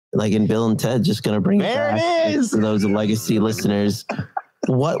like in Bill and Ted, just going to bring there it back it is. for those legacy listeners.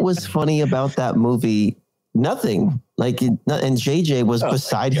 What was funny about that movie? Nothing. Like, and JJ was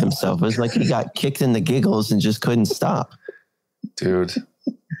beside himself. It was like he got kicked in the giggles and just couldn't stop. Dude,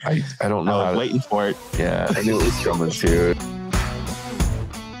 I don't know. I was waiting for it. Yeah, I knew it was coming too.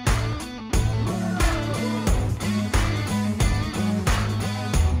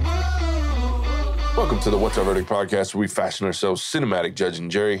 Welcome to the What's Our Verdict podcast, where we fashion ourselves cinematic judge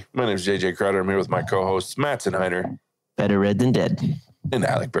and jury. My name is JJ Crowder. I'm here with my co-hosts, Mattson, Better Red Than Dead, and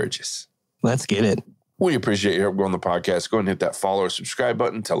Alec Burgess. Let's get it. We appreciate your help going on the podcast. Go ahead and hit that follow or subscribe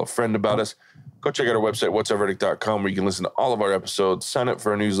button. Tell a friend about us. Go check out our website, whatsourverdict.com, where you can listen to all of our episodes, sign up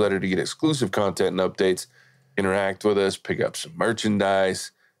for our newsletter to get exclusive content and updates, interact with us, pick up some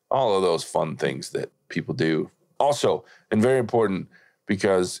merchandise, all of those fun things that people do. Also, and very important,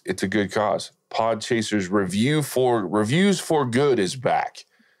 because it's a good cause, Podchaser's Reviews for Good is back.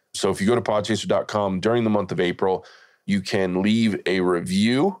 So if you go to podchaser.com during the month of April, you can leave a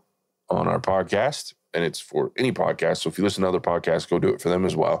review on our podcast, and it's for any podcast. So if you listen to other podcasts, go do it for them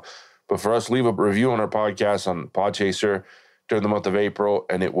as well. But for us, leave a review on our podcast on Podchaser during the month of April,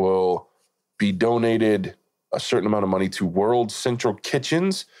 and it will be donated a certain amount of money to World Central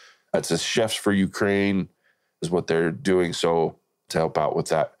Kitchens. That's a Chefs for Ukraine is what they're doing. So to help out with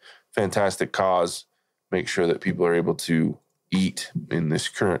that fantastic cause, make sure that people are able to eat in this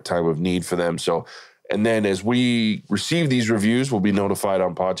current time of need for them. So, and then as we receive these reviews, we'll be notified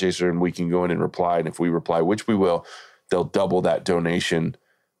on Podchaser, and we can go in and reply. And if we reply, which we will, they'll double that donation.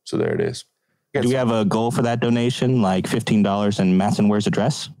 So there it is. Do we have a goal for that donation, like $15 and Mattson Ware's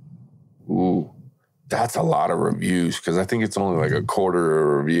address? Ooh, that's a lot of reviews, because I think it's only like a quarter of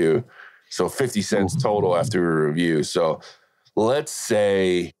a review. So 50 cents total after a review. So let's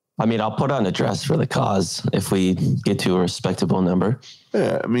say... I mean, I'll put on a dress for the cause if we get to a respectable number.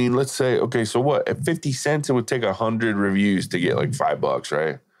 Yeah, I mean, let's say, okay, so what? At 50 cents, it would take 100 reviews to get like $5,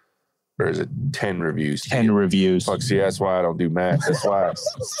 right? Or is it 10 reviews? 10 reviews. Fuck, see, that's why I don't do math. That's why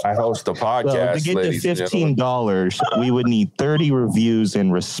I host a podcast. Well, to get to $15, we would need 30 reviews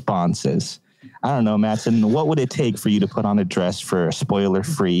and responses. I don't know, Mattson, what would it take for you to put on a dress for a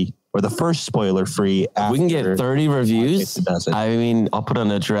spoiler-free, or the first spoiler-free? If we can get 30 reviews, I mean, I'll put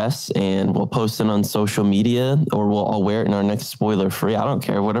on a dress and we'll post it on social media, or I'll wear it in our next spoiler-free. I don't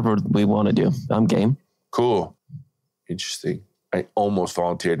care, whatever we want to do. I'm game. Cool. Interesting. I almost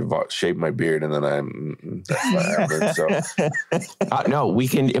volunteered to shave my beard, and then that's what happened. So No, we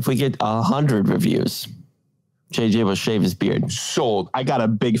can, if we get 100 reviews, JJ will shave his beard. Sold. I got a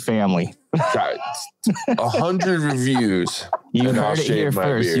big family. 100 reviews. You heard it here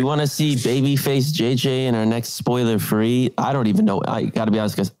first. Beard. You want to see babyface JJ in our next spoiler free? I don't even know. I got to be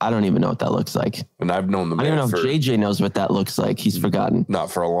honest, because I don't even know what that looks like. And I've known the man. I don't even know if JJ knows what that looks like. He's forgotten.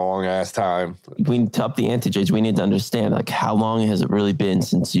 Not for a long ass time. We need to up the ante, JJ. We need to understand, like, how long has it really been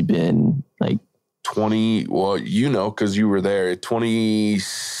since you've been like 20? Well, you know, because you were there.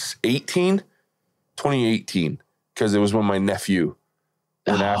 2018, because it was when my nephew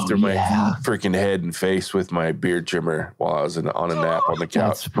went after my freaking head and face with my beard trimmer while I was on a nap on the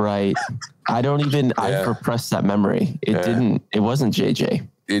couch. That's right. I don't even, I repressed that memory. It wasn't JJ.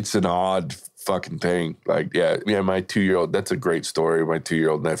 It's an odd fucking thing. Like, yeah, my 2-year-old, that's a great story. My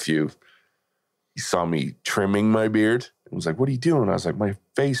 2-year-old nephew, he saw me trimming my beard and was like, "What are you doing?" I was like, "My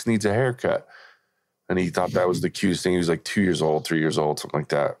face needs a haircut." And he thought that was the cutest thing. He was like 2 years old, 3 years old, something like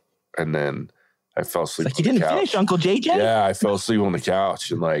that. And then I fell asleep on the couch. You didn't finish, Uncle JJ? Yeah, I fell asleep on the couch,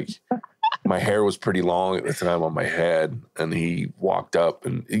 and like my hair was pretty long at the time on my head, and he walked up,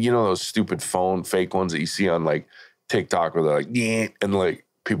 and you know those stupid phone fake ones that you see on like TikTok where they're like, yeah, and like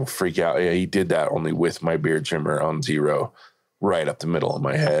people freak out. Yeah, he did that only with my beard trimmer on 0 right up the middle of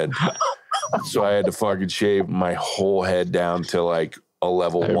my head. So I had to fucking shave my whole head down to like a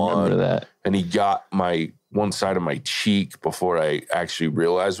level 1. That. And he got my one side of my cheek before I actually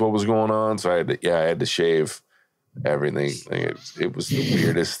realized what was going on. So I had to shave everything. It was the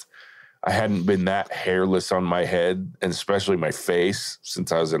weirdest. I hadn't been that hairless on my head, and especially my face,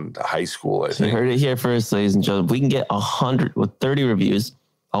 since I was in high school, I think. You heard it here first, ladies and gentlemen. If we can get 100 with 30 reviews,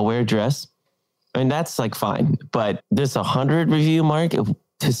 I'll wear a dress. I mean, that's like fine. But this 100 review mark,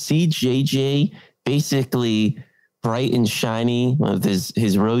 to see JJ basically bright and shiny with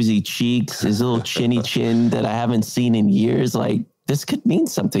his rosy cheeks, his little chinny chin that I haven't seen in years. Like, this could mean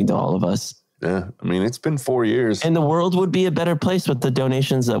something to all of us. Yeah, I mean, it's been 4 years. And the world would be a better place with the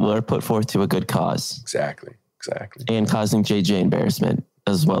donations that were put forth to a good cause. Exactly. And causing JJ embarrassment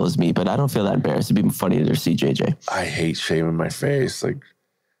as well as me. But I don't feel that embarrassed. It'd be funny to see JJ. I hate shaving my face. Like,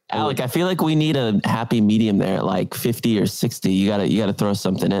 Alec, I feel like we need a happy medium there at like 50 or 60. You gotta throw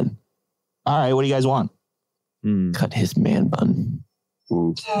something in. All right, what do you guys want? Cut his man bun.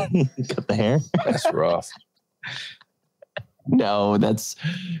 Ooh, Cut the hair. that's rough. No, that's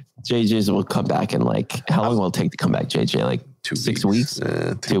JJ's will come back in like, how long will it take to come back, JJ? Like 6 weeks?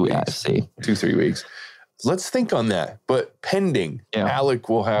 2 weeks. I see. 2-3 weeks. Let's think on that. But pending, Alec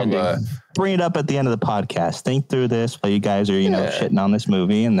will have bring it up at the end of the podcast. Think through this while you guys are, shitting on this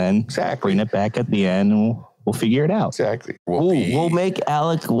movie, and then bring it back at the end, and we'll figure it out. Exactly. We'll make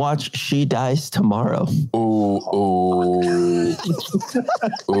Alec watch She Dies Tomorrow. Ooh,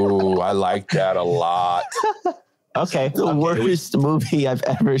 I like that a lot. Okay. The worst movie I've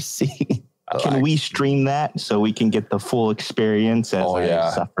ever seen. Can we stream that so we can get the full experience as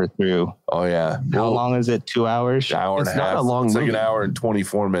I suffer through? Oh, yeah. How long is it? 2 hours? An hour and a half. Not a long movie. Like an hour and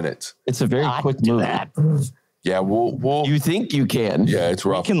 24 minutes. It's a very quick movie. Yeah, we'll. You think you can? Yeah, it's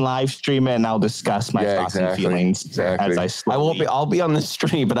rough. We can live stream it, and I'll discuss my thoughts and feelings as I slowly. I won't be. I'll be on the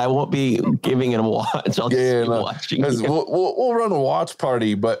stream, but I won't be giving it a watch. I'll just be watching. We'll run a watch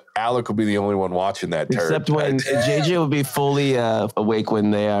party, but Alec will be the only one watching that. Except when JJ will be fully awake when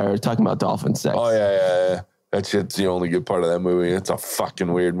they are talking about dolphin sex. Oh yeah. That shit's the only good part of that movie. It's a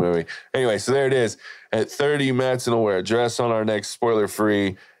fucking weird movie. Anyway, so there it is. At 30, Mattson will wear a dress on our next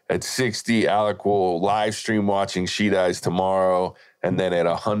spoiler-free. At 60, Alec will live stream watching She Dies Tomorrow. And then at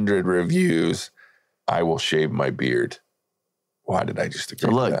 100 reviews, I will shave my beard. Why did I just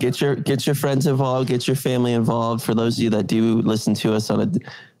agree with that? Get your friends involved. Get your family involved. For those of you that do listen to us on a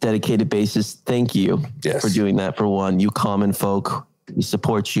dedicated basis, thank you for doing that. For one, you common folk, we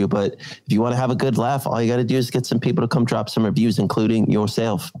support you. But if you want to have a good laugh, all you got to do is get some people to come drop some reviews, including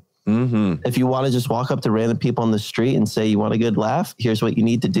yourself. Mm-hmm. If you want to just walk up to random people on the street and say you want a good laugh, here's what you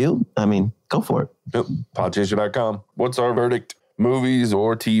need to do. I mean, go for it. Yep. Podchaser.com. What's our verdict? Movies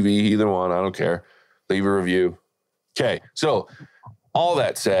or TV, either one. I don't care. Leave a review. Okay. So all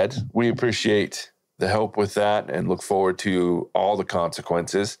that said, we appreciate the help with that and look forward to all the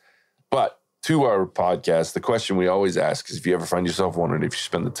consequences. But to our podcast, the question we always ask is if you ever find yourself wondering if you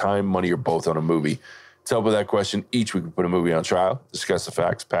spend the time, money, or both on a movie. To help with that question, each week we put a movie on trial, discuss the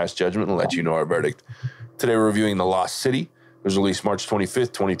facts, pass judgment, and let you know our verdict. Today we're reviewing The Lost City. It was released March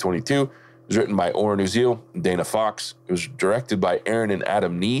 25th, 2022. It was written by Oren Uziel and Dana Fox. It was directed by Aaron and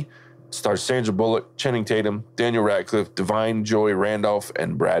Adam Nee. It stars Sandra Bullock, Channing Tatum, Daniel Radcliffe, Divine Joy Randolph,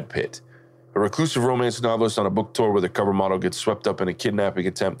 and Brad Pitt. A reclusive romance novelist on a book tour where the cover model gets swept up in a kidnapping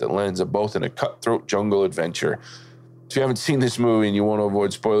attempt that lands up both in a cutthroat jungle adventure. If you haven't seen this movie and you want to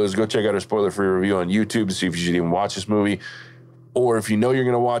avoid spoilers, go check out our spoiler-free review on YouTube to see if you should even watch this movie. Or if you know you're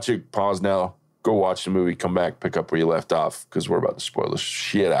going to watch it, pause now, go watch the movie, come back, pick up where you left off, because we're about to spoil the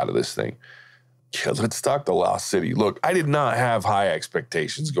shit out of this thing. Yeah, let's talk The Lost City. Look, I did not have high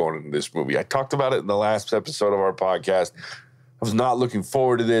expectations going into this movie. I talked about it in the last episode of our podcast. I was not looking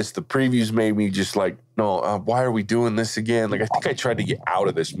forward to this. The previews made me just like, no, why are we doing this again? Like, I think I tried to get out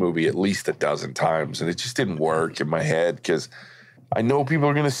of this movie at least a dozen times, and it just didn't work in my head because I know people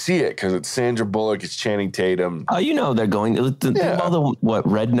are going to see it because it's Sandra Bullock, it's Channing Tatum. Oh, you know they're going. All the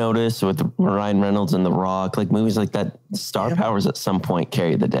Red Notice with Ryan Reynolds and The Rock, like movies like that, star powers at some point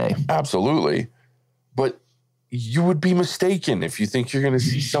carry the day. Absolutely. But you would be mistaken if you think you're going to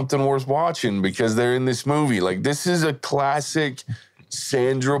see something worth watching because they're in this movie. Like, this is a classic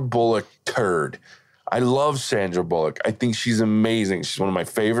Sandra Bullock turd. I love Sandra Bullock. I think she's amazing. She's one of my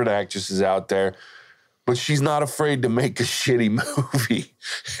favorite actresses out there, but she's not afraid to make a shitty movie.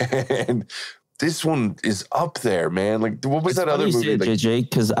 And this one is up there, man. Like, what was that other movie? JJ,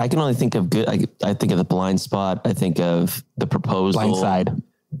 because I can only think of good. I think of The Blind Spot. I think of The Proposal. Blindside.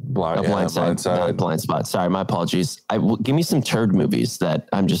 Blind Spot. Sorry, my apologies. Give me some turd movies that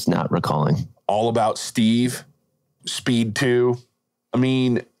I'm just not recalling. All About Steve, Speed 2. I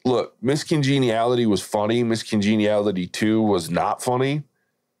mean, look, Miss Congeniality was funny. Miss Congeniality 2 was not funny.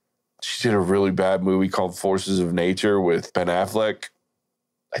 She did a really bad movie called Forces of Nature with Ben Affleck.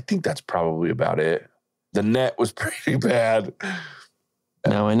 I think that's probably about it. The Net was pretty bad.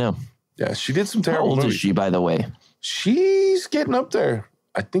 Now I know. Yeah, she did some terrible movies. How old is she, by the way? She's getting up there.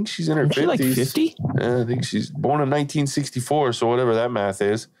 I think she's in her 50s. She like 50? Yeah, I think she's born in 1964, so whatever that math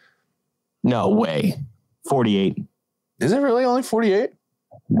is. No way. 48. Is it really only 48?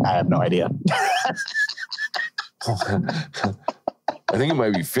 I have no idea. I think it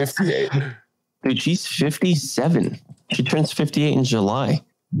might be 58. Dude, she's 57. She turns 58 in July.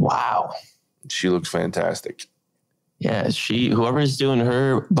 Wow. She looks fantastic. Yeah, whoever's doing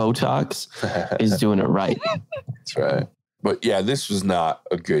her Botox is doing it right. That's right. But yeah, this was not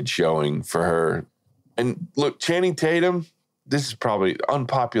a good showing for her. And look, Channing Tatum, this is probably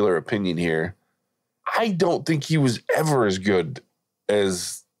unpopular opinion here. I don't think he was ever as good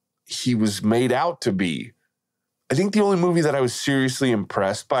as he was made out to be. I think the only movie that I was seriously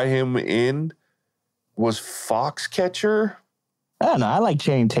impressed by him in was Foxcatcher. I don't know. I like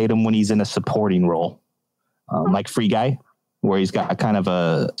Channing Tatum when he's in a supporting role, like Free Guy, where he's got kind of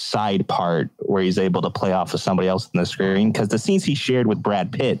a side part where he's able to play off of somebody else on the screen. Because the scenes he shared with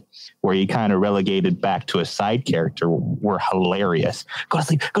Brad Pitt, where he kind of relegated back to a side character, were hilarious. Go to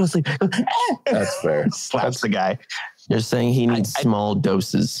sleep. Go to sleep. That's fair. Slaps the guy. You're saying he needs small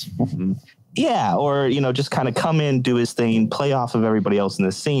doses. Yeah, or, just kind of come in, do his thing, play off of everybody else in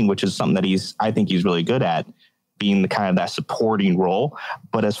the scene, which is something that I think he's really good at, being the kind of that supporting role.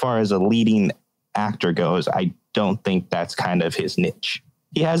 But as far as a leading actor goes, I don't think that's kind of his niche.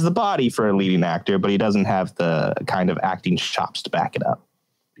 He has the body for a leading actor, but he doesn't have the kind of acting chops to back it up.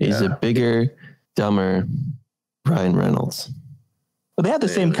 He's a bigger, dumber Ryan Reynolds. But they have the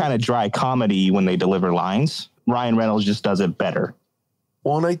same kind of dry comedy when they deliver lines. Ryan Reynolds just does it better.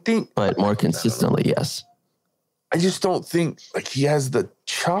 Well, and I think... But more consistently, yes. I just don't think he has the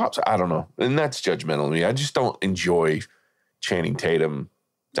chops. I don't know. And that's judgmental of me. I just don't enjoy Channing Tatum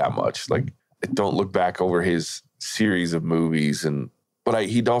that much. I don't look back over his series of movies. But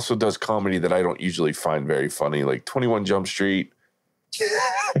he also does comedy that I don't usually find very funny. Like 21 Jump Street.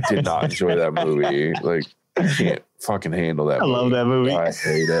 Did not enjoy that movie. I can't fucking handle that movie. I love that movie. I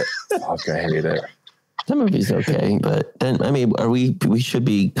hate it. Fuck, I hate it. The movie's okay, but then, we should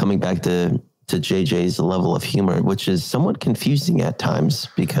be coming back to JJ's level of humor, which is somewhat confusing at times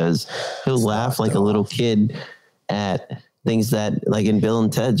because he'll laugh like a little kid at things that, like in Bill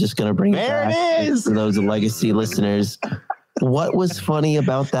and Ted, just going to bring there back it is. to those legacy listeners. What was funny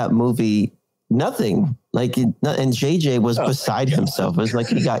about that movie? Nothing. And JJ was beside himself. It was like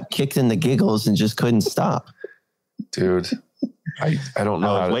he got kicked in the giggles and just couldn't stop. Dude. I don't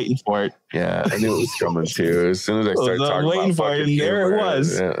know. I was waiting for it. Yeah, I knew it was coming too. As soon as I started talking waiting about for it, and there it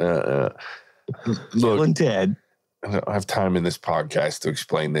was. Yeah. Bill and Ted. I don't have time in this podcast to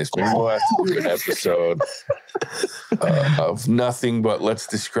explain this. Maybe we'll have to do an episode of nothing but let's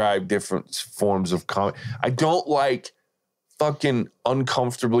describe different forms of comedy. I don't like fucking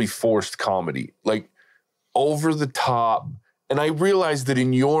uncomfortably forced comedy, like over the top. And I realize that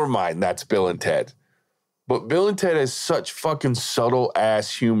in your mind, that's Bill and Ted. But Bill and Ted has such fucking subtle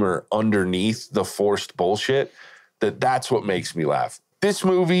ass humor underneath the forced bullshit that's what makes me laugh. This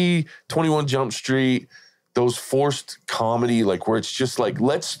movie, 21 Jump Street, those forced comedy, where it's just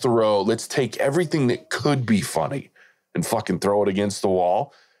let's take everything that could be funny and fucking throw it against the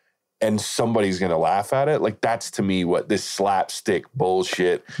wall and somebody's going to laugh at it. That's to me what this slapstick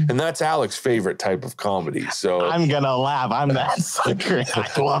bullshit. And that's Alec's favorite type of comedy. So I'm going to laugh. I'm that sucker.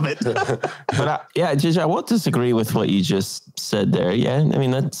 I love it. But JJ, I won't disagree with what you just said there. Yeah,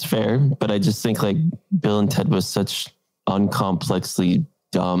 that's fair. But I just think Bill and Ted was such uncomplexly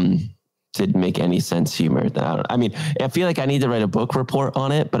dumb, didn't make any sense humor. I feel like I need to write a book report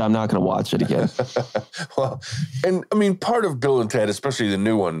on it, but I'm not going to watch it again. Well, and part of Bill and Ted, especially the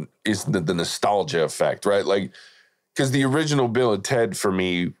new one, is the nostalgia effect, right? Because the original Bill and Ted for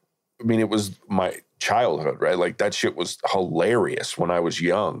me, it was my childhood, right? That shit was hilarious when I was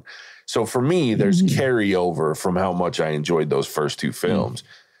young. So for me, there's carryover from how much I enjoyed those first two films.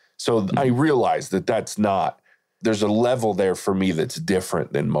 So I realized that's not, there's a level there for me that's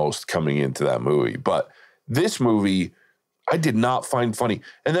different than most coming into that movie. But this movie, I did not find funny.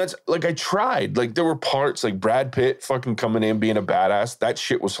 And that's I tried. There were parts Brad Pitt fucking coming in being a badass. That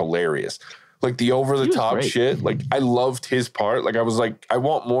shit was hilarious. The over the top shit. I loved his part. I was I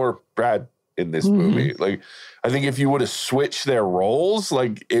want more Brad in this movie. I think if you would have switched their roles,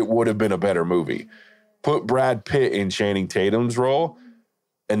 it would have been a better movie. Put Brad Pitt in Channing Tatum's role,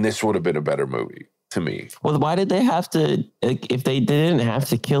 and this would have been a better movie. To me. Well, why did they have to, if they didn't have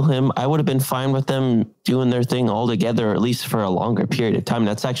to kill him, I would have been fine with them doing their thing all together, or at least for a longer period of time.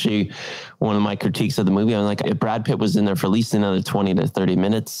 That's actually one of my critiques of the movie. I'm if Brad Pitt was in there for at least another 20 to 30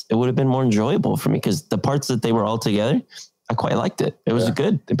 minutes, it would have been more enjoyable for me because the parts that they were all together, I quite liked it. It was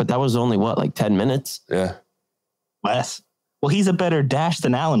good, but that was only 10 minutes? Yeah. Less. Well, he's a better Dash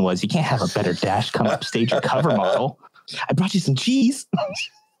than Alan was. You can't have a better Dash come upstage your cover model. I brought you some cheese.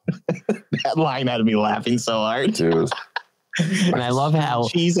 That line had me laughing so hard. Dude. And I love how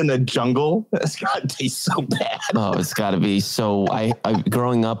cheese in the jungle, that's got to taste so bad. Oh, it's got to be. So I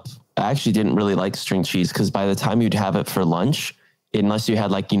growing up, I actually didn't really like string cheese because by the time you'd have it for lunch, unless you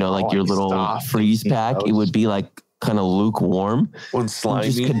had your little freeze pack, it would be kind of lukewarm. One slimy.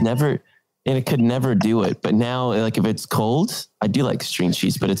 It could never do it. But now, if it's cold, I do like string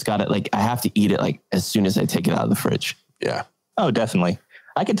cheese, but it's got it I have to eat it as soon as I take it out of the fridge. Yeah. Oh, definitely.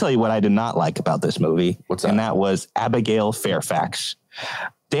 I can tell you what I did not like about this movie. What's that? And that was Abigail Fairfax.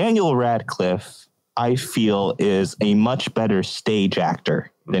 Daniel Radcliffe, I feel, is a much better stage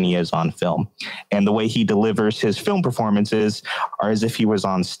actor than he is on film. And the way he delivers his film performances are as if he was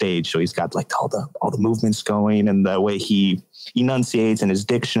on stage. So he's got like all the movements going, and the way he enunciates and his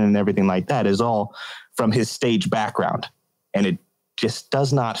diction and everything like that is all from his stage background. And it just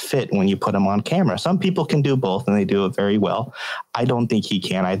does not fit when you put him on camera. Some people can do both and they do it very well. I don't think he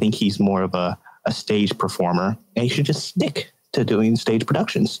can. I think he's more of a stage performer, and he should just stick to doing stage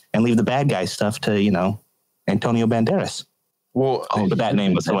productions and leave the bad guy stuff to, Antonio Banderas. Well, but that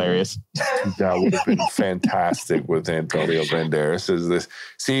name was hilarious. That would have been fantastic with Antonio Banderas as this.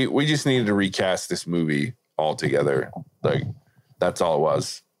 See, we just needed to recast this movie altogether. Like, that's all it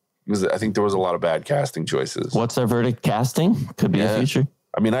was. I think there was a lot of bad casting choices. What's our verdict? Casting? Could be the future.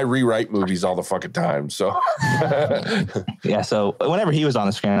 I mean, I rewrite movies all the fucking time, so. Yeah, so whenever he was on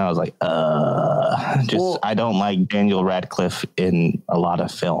the screen, I was like, I don't like Daniel Radcliffe in a lot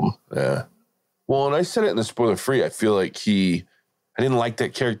of film. Yeah. Well, and I said it in the spoiler free. I feel like I didn't like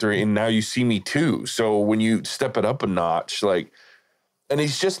that character in Now You See Me Too. So when you step it up a notch, and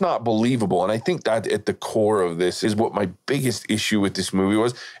he's just not believable. And I think that at the core of this is what my biggest issue with this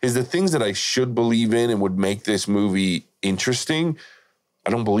movie is the things that I should believe in and would make this movie interesting. I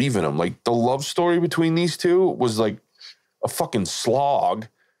don't believe in them. Like, the love story between these two was like a fucking slog.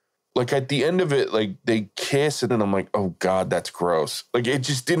 Like, at the end of it, like, they kiss, and then I'm like, oh God, that's gross. Like, it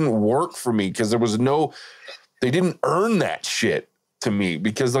just didn't work for me because they didn't earn that shit to me,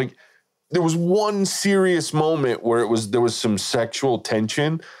 because like there was one serious moment where there was some sexual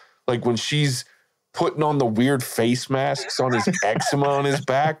tension, like when she's putting on the weird face masks on his eczema on his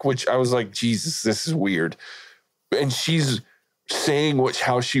back, which I was like, Jesus, this is weird. And she's saying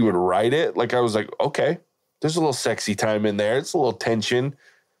how she would write it. Like, I was like, okay, there's a little sexy time in there. It's a little tension.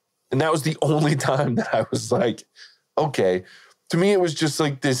 And that was the only time that I was like, okay. To me, it was just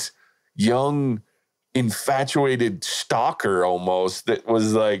like this young, infatuated stalker almost that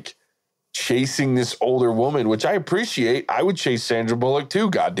was like chasing this older woman, which I appreciate. I would chase Sandra Bullock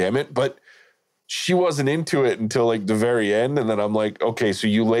too, goddammit. But she wasn't into it until like the very end. And then I'm like, okay, so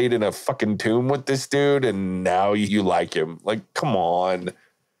you laid in a fucking tomb with this dude and now you like him. Like, come on.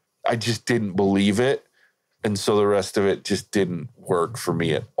 I just didn't believe it. And so the rest of it just didn't work for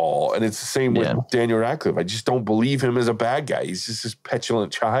me at all. And it's the same with Daniel Radcliffe. I just don't believe him as a bad guy. He's just this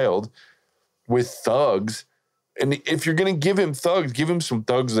petulant child with thugs. And if you're going to give him thugs, give him some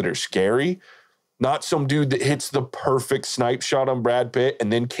thugs that are scary, not some dude that hits the perfect snipe shot on Brad Pitt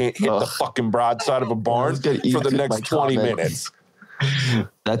and then can't hit the fucking broadside of a barn for the next 20 minutes.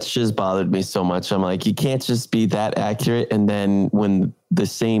 That's just bothered me so much. I'm like, you can't just be that accurate. And then when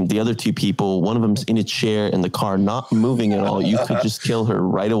the other two people, one of them's in a chair in the car, not moving at all, you could just kill her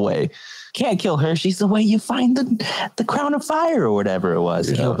right away. Can't kill her. She's the way you find the crown of fire or whatever it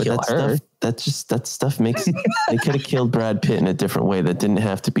was. Yeah, but that stuff makes they could have killed Brad Pitt in a different way. That didn't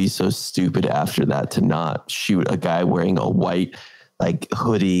have to be so stupid after that to not shoot a guy wearing a white like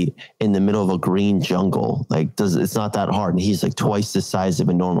hoodie in the middle of a green jungle. Like, it's not that hard. And he's like twice the size of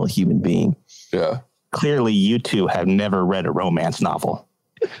a normal human being. Yeah. Clearly you two have never read a romance novel.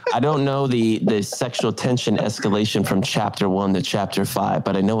 I don't know the sexual tension escalation from chapter 1 to chapter 5,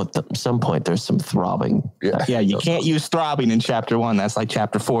 but I know at some point there's some throbbing. Yeah, you can't use throbbing in chapter 1. That's like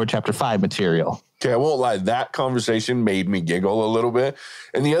chapter 4, chapter 5 material. Okay, I won't lie. That conversation made me giggle a little bit.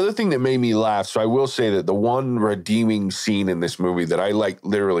 And the other thing that made me laugh, so I will say that the one redeeming scene in this movie that I like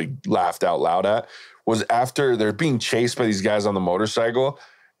literally laughed out loud at was after they're being chased by these guys on the motorcycle.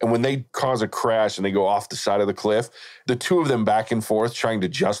 And when they cause a crash and they go off the side of the cliff, the two of them back and forth trying to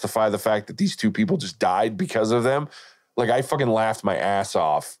justify the fact that these two people just died because of them. Like, I fucking laughed my ass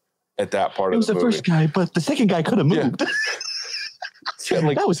off at that part of the movie. It was the first guy, but the second guy could have moved. Yeah,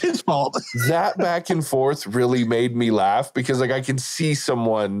 like, that was his fault. That back and forth really made me laugh because, like, I can see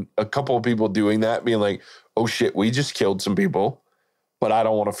a couple of people doing that, being like, oh shit, we just killed some people, but I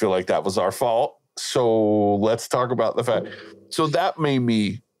don't want to feel like that was our fault. So let's talk about the fact. So that made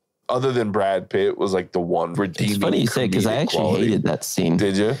me, other than Brad Pitt, was like the one redeeming. It's funny you say, because I actually hated that scene.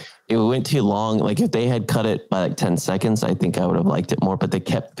 Did you? It went too long. Like, if they had cut it by like 10 seconds, I think I would have liked it more, but they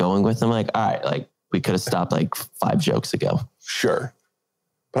kept going with them. Like, all right, like, we could have stopped like 5 jokes ago. Sure.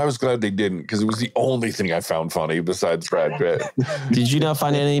 But I was glad they didn't, because it was the only thing I found funny besides Brad Pitt. Did you not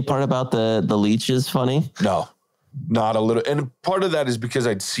find any part about the leeches funny? No, not a little. And part of that is because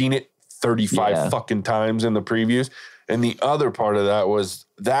I'd seen it 35 fucking times in the previews. And the other part of that was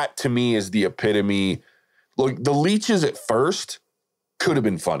that, to me, is the epitome. Look, the leeches at first could have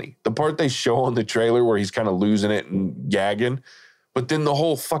been funny. The part they show on the trailer where he's kind of losing it and gagging, but then the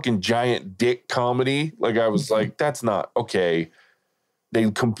whole fucking giant dick comedy, like I was like, that's not okay. They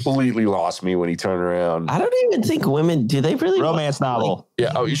completely lost me when he turned around. I don't even think women, do they really? Romance novel.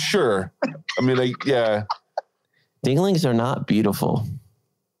 Yeah, oh, sure. I mean, like, yeah. Dinglings are not beautiful.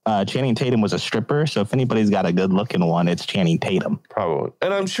 Channing Tatum was a stripper, so if anybody's got a good looking one, it's Channing Tatum. Probably.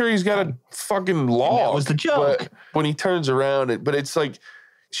 And I'm sure he's got a fucking log. That was the joke. But when he turns around, but it's like,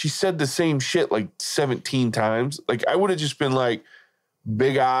 she said the same shit like 17 times. Like, I would have just been like,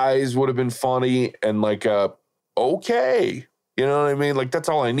 big eyes would have been funny and like, okay. You know what I mean? Like, that's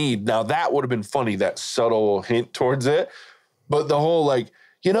all I need. Now, that would have been funny, that subtle hint towards it. But the whole, like,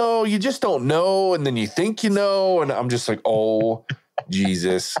 you know, you just don't know, and then you think you know, and I'm just like, oh,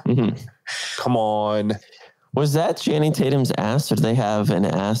 Jesus. Come on. Was that Channing Tatum's ass, or do they have an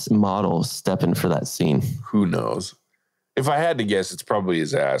ass model stepping for that scene? Who knows? If I had to guess, it's probably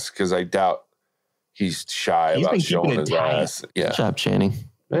his ass, because I doubt he's shy about showing his ass. Yeah. Good job, Channing.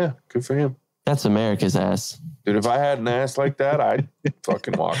 Yeah, good for him. That's America's ass. Dude, if I had an ass like that, I'd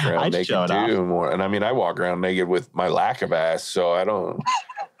fucking walk around naked too. More. And I mean, I walk around naked with my lack of ass, so I don't.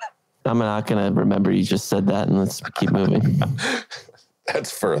 I'm not going to remember you just said that, and let's keep moving.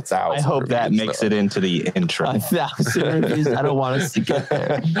 That's for 1,000. I hope that makes it into the intro. 1,000 reviews. I don't want us to get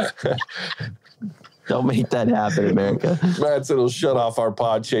there. Don't make that happen, America. Mattson will shut off our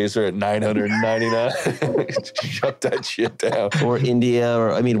pod chaser at 999. Shut that shit down. Or India,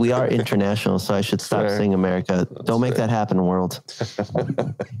 or I mean, we are international, so I should stop saying America. Don't make that happen, world.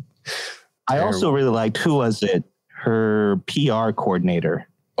 I also really liked, who was it? Her PR coordinator.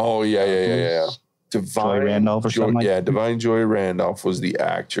 Oh, yeah. Joy Randolph or something like that. Divine Joy Randolph was the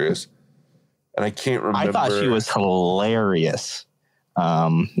actress. And I can't remember. I thought she was hilarious.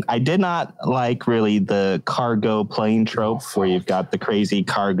 I did not like really the cargo plane trope where you've got the crazy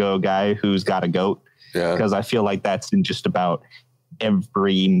cargo guy who's got a goat. Yeah. Because I feel like that's in just about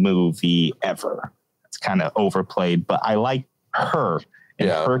every movie ever. It's kind of overplayed, but I like her and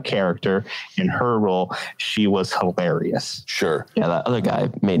her character in her role. She was hilarious. Sure. Yeah, that other guy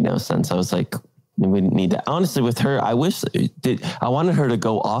made no sense. I was like, we didn't need that. Honestly, with her, I wanted her to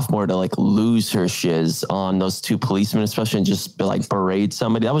go off more, to like lose her shiz on those two policemen, especially, and just like berate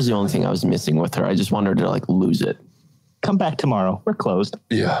somebody. That was the only thing I was missing with her. I just wanted her to like lose it. Come back tomorrow. We're closed.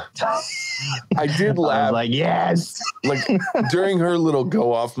 Yeah. I did laugh. I was like, yes. Like during her little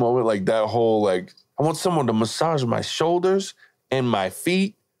go off moment, like that whole, like, I want someone to massage my shoulders and my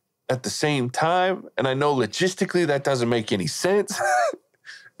feet at the same time. And I know logistically that doesn't make any sense.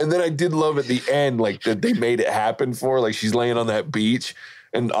 And then I did love at the end, like, that they made it happen for her. Like, she's laying on that beach,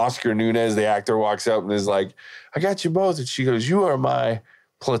 and Oscar Nunez, the actor, walks up and is like, I got you both. And she goes, you are my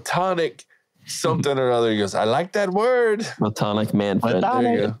platonic something or other. He goes, I like that word. Platonic man friend.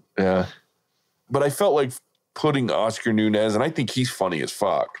 There you go. Yeah. But I felt like putting Oscar Nunez, and I think he's funny as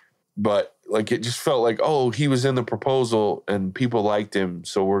fuck, but like, it just felt like, oh, he was in the proposal and people liked him,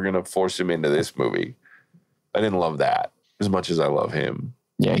 so we're going to force him into this movie. I didn't love that as much as I love him.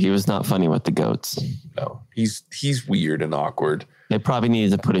 Yeah, he was not funny with the goats. No, he's weird and awkward. They probably needed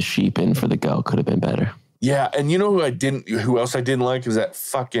to put a sheep in for the goat. Could have been better. Yeah, and you know who else I didn't like is that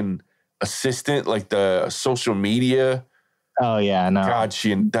fucking assistant, like the social media. Oh yeah, no. God,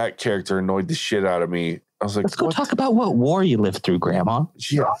 that character annoyed the shit out of me. I was like, let's go talk about what war you lived through, Grandma.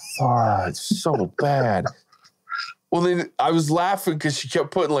 Yeah, it's so bad. Well, then I was laughing because she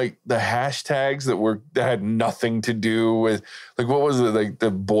kept putting like the hashtags that had nothing to do with, like, what was it, like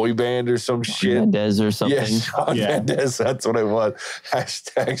the boy band or some shit? Mendez or something. Yeah, Shawn Mendes, that's what it was.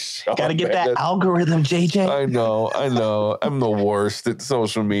 Hashtag Shawn Gotta get Mendes. That algorithm, JJ. I know. I'm the worst at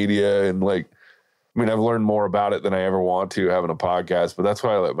social media, and like, I mean, I've learned more about it than I ever want to having a podcast, but that's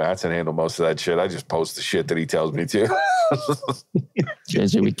why I let Mattson handle most of that shit. I just post the shit that he tells me to.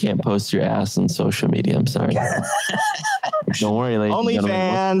 JJ, we can't post your ass on social media. I'm sorry. Don't worry, ladies.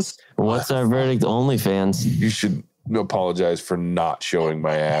 OnlyFans. What's our verdict? OnlyFans. You should apologize for not showing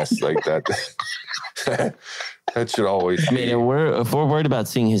my ass like that. That should always be. I mean, if we're worried about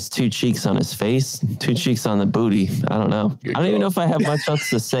seeing his two cheeks on his face, two cheeks on the booty, I don't know. I don't even know if I have much else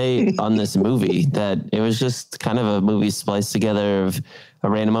to say on this movie. That it was just kind of a movie spliced together of a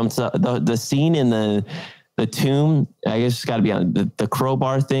random moment. So the scene in the tomb, I guess it's got to be on the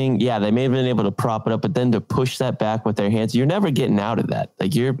crowbar thing. Yeah, they may have been able to prop it up, but then to push that back with their hands, you're never getting out of that.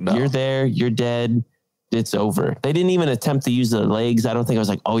 Like you're there, you're dead. It's over. They didn't even attempt to use their legs. I don't think I was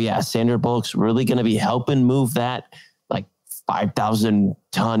like, oh yeah, Sandra Bullock's really going to be helping move that like 5,000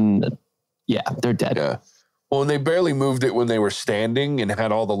 ton. Yeah, they're dead. Yeah. Well, and they barely moved it when they were standing and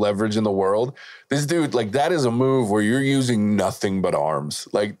had all the leverage in the world. This dude, like, that is a move where you're using nothing but arms.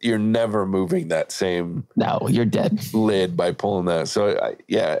 Like, you're never moving that same No, you're dead. lid by pulling that. So,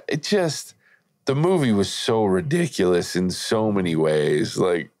 it just, the movie was so ridiculous in so many ways.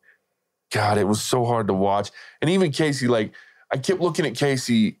 Like, God, it was so hard to watch. And even Casey, like, I kept looking at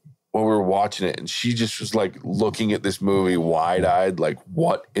Casey when we were watching it, and she just was like looking at this movie wide-eyed, like,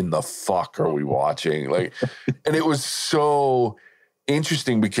 what in the fuck are we watching? Like, and it was so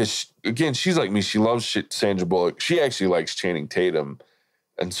interesting because, again, she's like me. She loves Sandra Bullock. She actually likes Channing Tatum.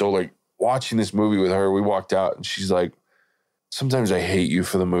 And so, like, watching this movie with her, we walked out, and she's like, sometimes I hate you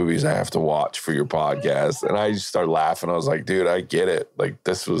for the movies I have to watch for your podcast. And I just started laughing. I was like, dude, I get it. Like,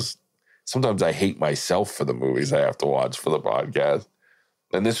 sometimes I hate myself for the movies I have to watch for the podcast.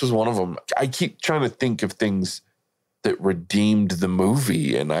 And this was one of them. I keep trying to think of things that redeemed the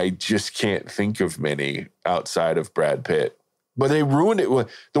movie, and I just can't think of many outside of Brad Pitt. But they ruined it.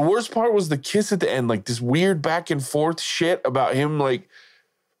 The worst part was the kiss at the end, like this weird back and forth shit about him, like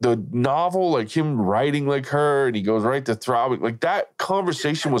the novel, like him writing like her, and he goes right to throbbing. Like, that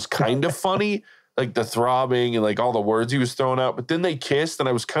conversation was kind of funny, like the throbbing and like all the words he was throwing out. But then they kissed, and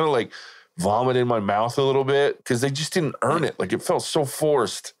I was kind of like, vomit in my mouth a little bit because they just didn't earn it. Like, it felt so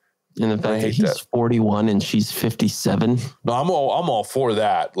forced. And the fact that he's 41 and she's 57. No, I'm all for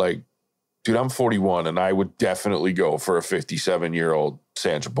that. Like, dude, I'm 41 and I would definitely go for a 57-year-old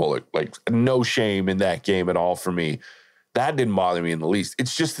Sandra Bullock. Like, no shame in that game at all for me. That didn't bother me in the least.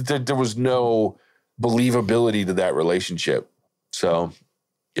 It's just that there was no believability to that relationship. So,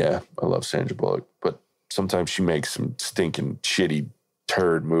 yeah, I love Sandra Bullock, but sometimes she makes some stinking shitty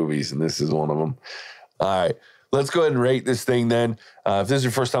turd movies, and this is one of them. All right, let's go ahead and rate this thing then. If this is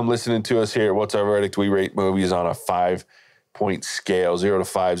your first time listening to us here at What's Our Verdict, we rate movies on a 5-point scale, 0 to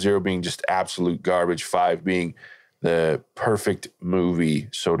 5, 0 being just absolute garbage, 5 being the perfect movie,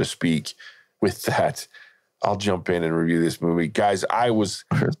 so to speak. With that, I'll jump in and review this movie. Guys,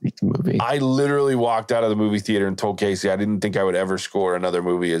 Perfect movie. I literally walked out of the movie theater and told Casey I didn't think I would ever score another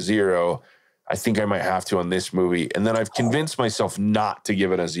movie a 0. I think I might have to on this movie. And then I've convinced myself not to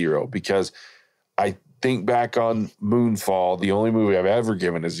give it a 0 because I think back on Moonfall, the only movie I've ever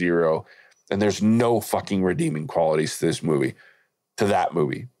given a 0, and there's no fucking redeeming qualities to that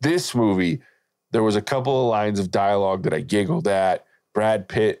movie. This movie, there was a couple of lines of dialogue that I giggled at. Brad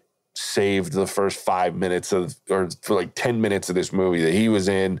Pitt saved the first 5 minutes or for like 10 minutes of this movie that he was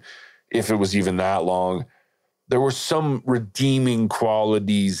in, if it was even that long. There were some redeeming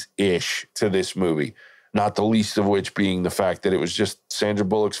qualities-ish to this movie, not the least of which being the fact that it was just Sandra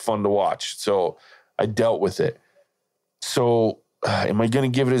Bullock's fun to watch. So I dealt with it. So am I going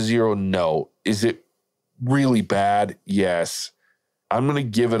to give it a 0? No. Is it really bad? Yes. I'm going to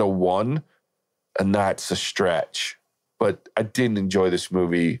give it a 1, and that's a stretch. But I didn't enjoy this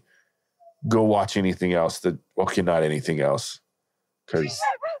movie. Go watch anything else. Not anything else. Because...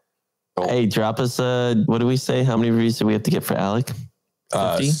 Hey, drop us what do we say? How many reviews do we have to get for Alec?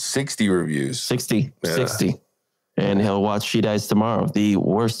 60 reviews. 60. Yeah. 60. And he'll watch She Dies Tomorrow, the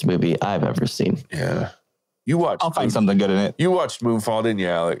worst movie I've ever seen. Yeah. You watched. I'll find something good in it. You watched Moonfall, didn't you,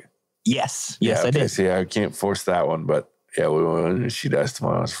 Alec? Yes. Yeah, I did. See, I can't force that one, but yeah, She Dies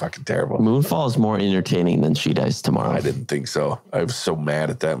Tomorrow is fucking terrible. Moonfall is more entertaining than She Dies Tomorrow. I didn't think so. I was so mad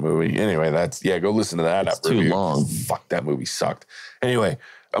at that movie. Anyway, go listen to that. It's too long. Fuck, that movie sucked. Anyway,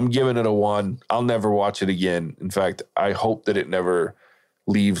 I'm giving it a 1. I'll never watch it again. In fact, I hope that it never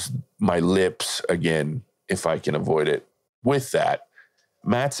leaves my lips again if I can avoid it. With that,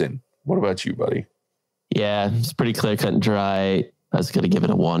 Mattson, what about you, buddy? Yeah, it's pretty clear cut and dry. I was going to give it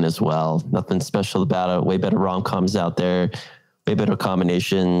a 1 as well. Nothing special about it. Way better rom-coms out there. Way better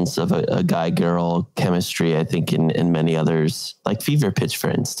combinations of a guy-girl chemistry, I think, in many others. Like Fever Pitch, for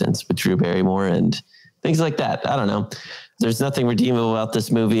instance, with Drew Barrymore and things like that. I don't know. There's nothing redeemable about this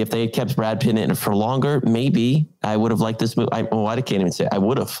movie. If they had kept Brad Pitt in it for longer, maybe I would have liked this movie. I can't even say I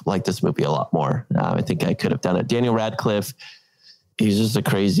would have liked this movie a lot more. I think I could have done it. Daniel Radcliffe, he's just a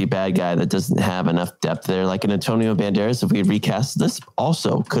crazy bad guy that doesn't have enough depth there. Like an Antonio Banderas, if we had recast this,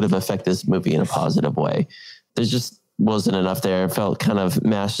 also could have affected this movie in a positive way. There's just wasn't enough there. It felt kind of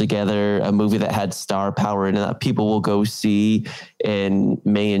mashed together, a movie that had star power in it that people will go see and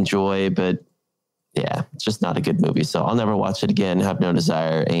may enjoy, but yeah, it's just not a good movie. So I'll never watch it again, have no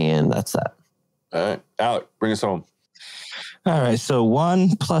desire, and that's that. All right. Alec, bring us home. All right. So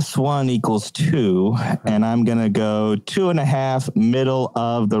 1 + 1 = 2. And I'm going to go 2.5 middle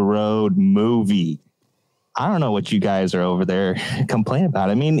of the road movie. I don't know what you guys are over there complaining about.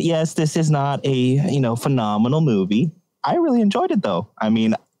 I mean, yes, this is not a, phenomenal movie. I really enjoyed it, though. I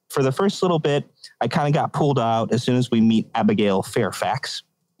mean, For the first little bit, I kind of got pulled out as soon as we meet Abigail Fairfax.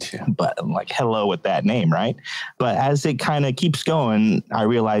 Yeah. But I'm like, hello with that name, right? But as it kind of keeps going, I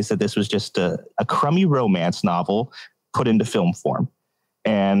realized that this was just a crummy romance novel put into film form.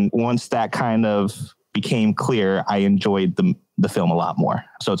 And once that kind of became clear, I enjoyed the film a lot more.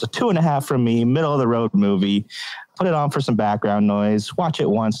 So it's a 2.5 from me, middle of the road movie. Put it on for some background noise. Watch it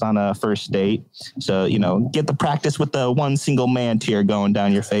once on a first date. So, get the practice with the one single man tear going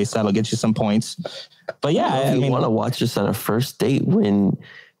down your face. That'll get you some points. But yeah, you want to watch this on a first date when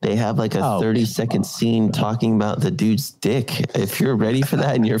they have like a 30-second scene talking about the dude's dick. If you're ready for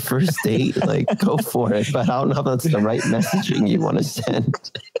that in your first date, like go for it. But I don't know if that's the right messaging you want to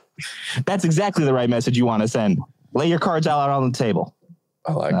send. That's exactly the right message you want to send. Lay your cards out on the table.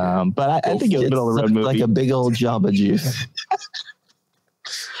 I like it. But I think it's a middle of the road movie. Like a big old Jamba Juice.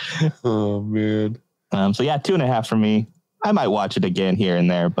 Oh, man. So yeah, 2.5 for me. I might watch it again here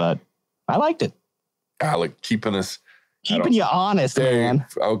and there, but I liked it. Alec, keeping you honest, man.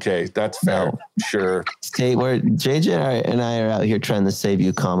 Okay, that's fair. No. Sure. Hey, JJ and I are out here trying to save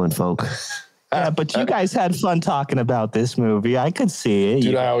you common folk. Yeah, but you guys had fun talking about this movie. I could see it.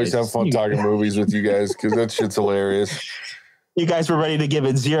 Dude, I always have fun talking movies with you guys because that shit's hilarious. You guys were ready to give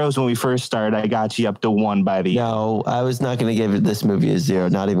it 0s when we first started. I got you up to 1 by the end. No, I was not going to give this movie a 0.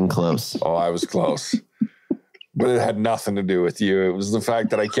 Not even close. Oh, I was close. But it had nothing to do with you. It was the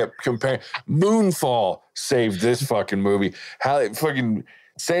fact that I kept comparing. Moonfall saved this fucking movie.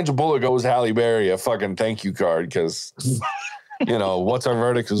 Sandra Bullock owes Halle Berry a fucking thank you card because... What's Our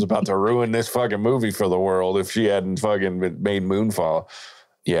Verdict was about to ruin this fucking movie for the world if she hadn't fucking made Moonfall.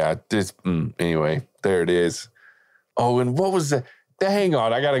 Yeah, anyway, there it is. Oh, and what was the hang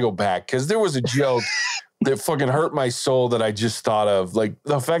on, I got to go back because there was a joke that fucking hurt my soul that I just thought of. Like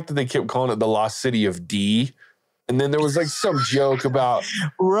the fact that they kept calling it the Lost City of D. And then there was like some joke about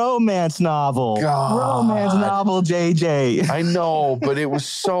romance novel. God. Romance novel, JJ. I know, but it was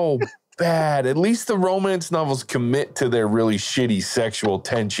so bad. At least the romance novels commit to their really shitty sexual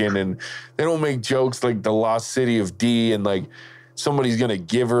tension and they don't make jokes like the Lost City of D and like somebody's gonna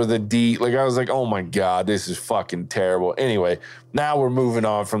give her the D. Like I was like, oh my God, this is fucking terrible. Anyway, now we're moving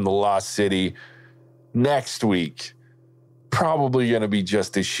on from the Lost City. Next week, probably gonna be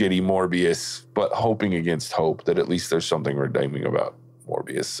just as shitty Morbius, but hoping against hope that at least there's something redeeming about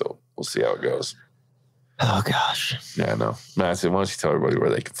Morbius. So we'll see how it goes. Oh, gosh. Yeah, no. Mattson, why don't you tell everybody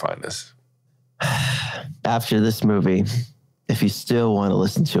where they can find us? After this movie, if you still want to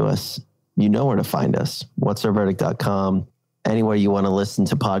listen to us, you know where to find us. whatsourverdict.com. Anywhere you want to listen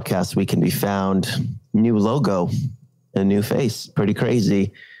to podcasts, we can be found. New logo, a new face. Pretty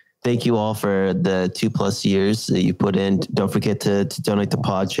crazy. Thank you all for the 2+ years that you put in. Don't forget to donate to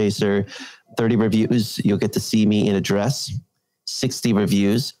Podchaser. 30 reviews, you'll get to see me in a dress. 60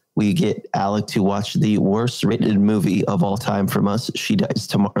 reviews. We get Alec to watch the worst rated movie of all time from us, She Dies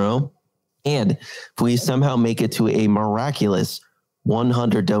Tomorrow. And if we somehow make it to a miraculous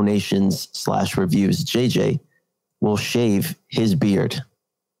 100 donations/reviews, JJ will shave his beard.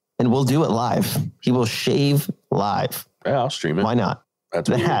 And we'll do it live. He will shave live. Yeah, I'll stream it. Why not? That's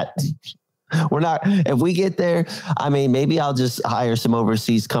that. We're not, if we get there, I mean, maybe I'll just hire some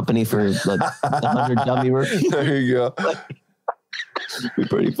overseas company for like 100 dummy reviews. There you go. Be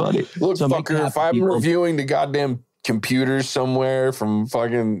pretty funny. Look, so fucker, if I'm reviewing the goddamn computers somewhere from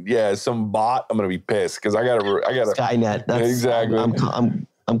fucking some bot, I'm gonna be pissed because I gotta Skynet. That's, exactly. I'm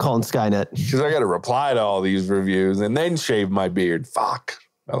calling Skynet because I gotta reply to all these reviews and then shave my beard. Fuck,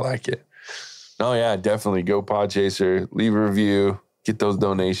 I like it. Oh yeah, definitely go Podchaser, leave a review, get those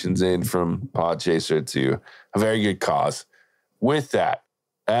donations in from Podchaser to a very good cause. With that,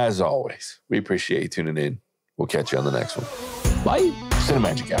 as always, we appreciate you tuning in. We'll catch you on the next one. Bye.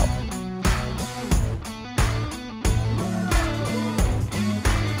 Cinemagic out.